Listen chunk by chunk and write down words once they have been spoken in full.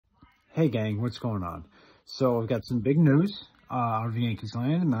Hey gang, what's going on? So I've got some big news out of Yankees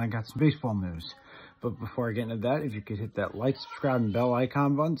land, and then I got some baseball news. But before I get into that, if you could hit that like, subscribe, and bell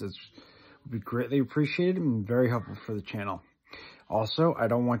icon buttons, it would be greatly appreciated and very helpful for the channel. Also, I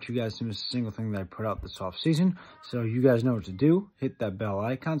don't want you guys to miss a single thing that I put out this off season, so you guys know what to do. Hit that bell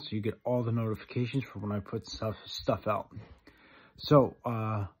icon so you get all the notifications for when I put stuff out. So,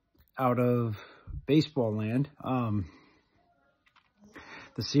 out of baseball land,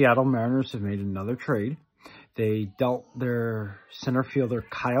 the Seattle Mariners have made another trade. They dealt their center fielder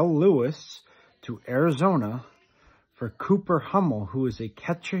Kyle Lewis to Arizona for Cooper Hummel, who is a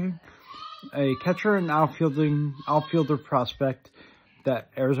catcher and outfielder prospect that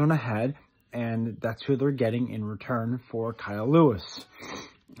Arizona had, and that's who they're getting in return for Kyle Lewis.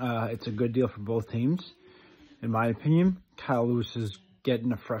 It's a good deal for both teams. In my opinion, Kyle Lewis is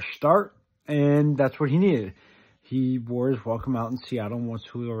getting a fresh start, and that's what he needed. He wore his welcome out in Seattle, and once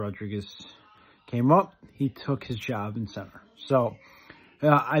Julio Rodriguez came up, he took his job in center. So,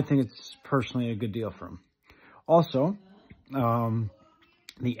 I think it's personally a good deal for him. Also, the NL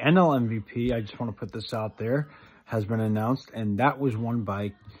MVP, I just want to put this out there, has been announced, and that was won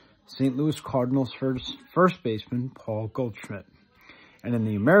by St. Louis Cardinals first baseman Paul Goldschmidt. And in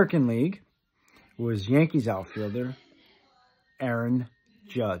the American League was Yankees outfielder Aaron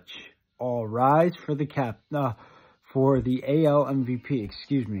Judge. All rise for the for the AL MVP,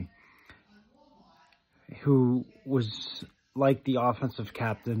 excuse me, who was like the offensive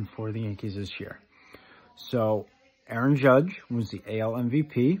captain for the Yankees this year. So, Aaron Judge was the AL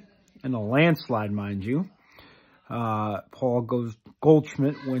MVP, in a landslide, mind you. Paul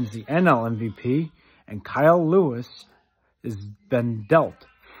Goldschmidt wins the NL MVP, and Kyle Lewis has been dealt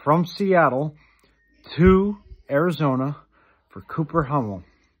from Seattle to Arizona for Cooper Hummel.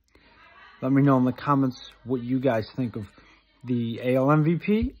 Let me know in the comments what you guys think of the AL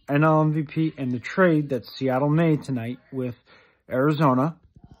MVP, NL MVP, and the trade that Seattle made tonight with Arizona,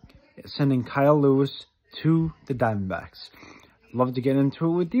 sending Kyle Lewis to the Diamondbacks. I'd love to get into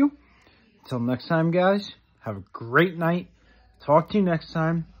it with you. Until next time, guys, have a great night. Talk to you next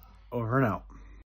time. Over and out.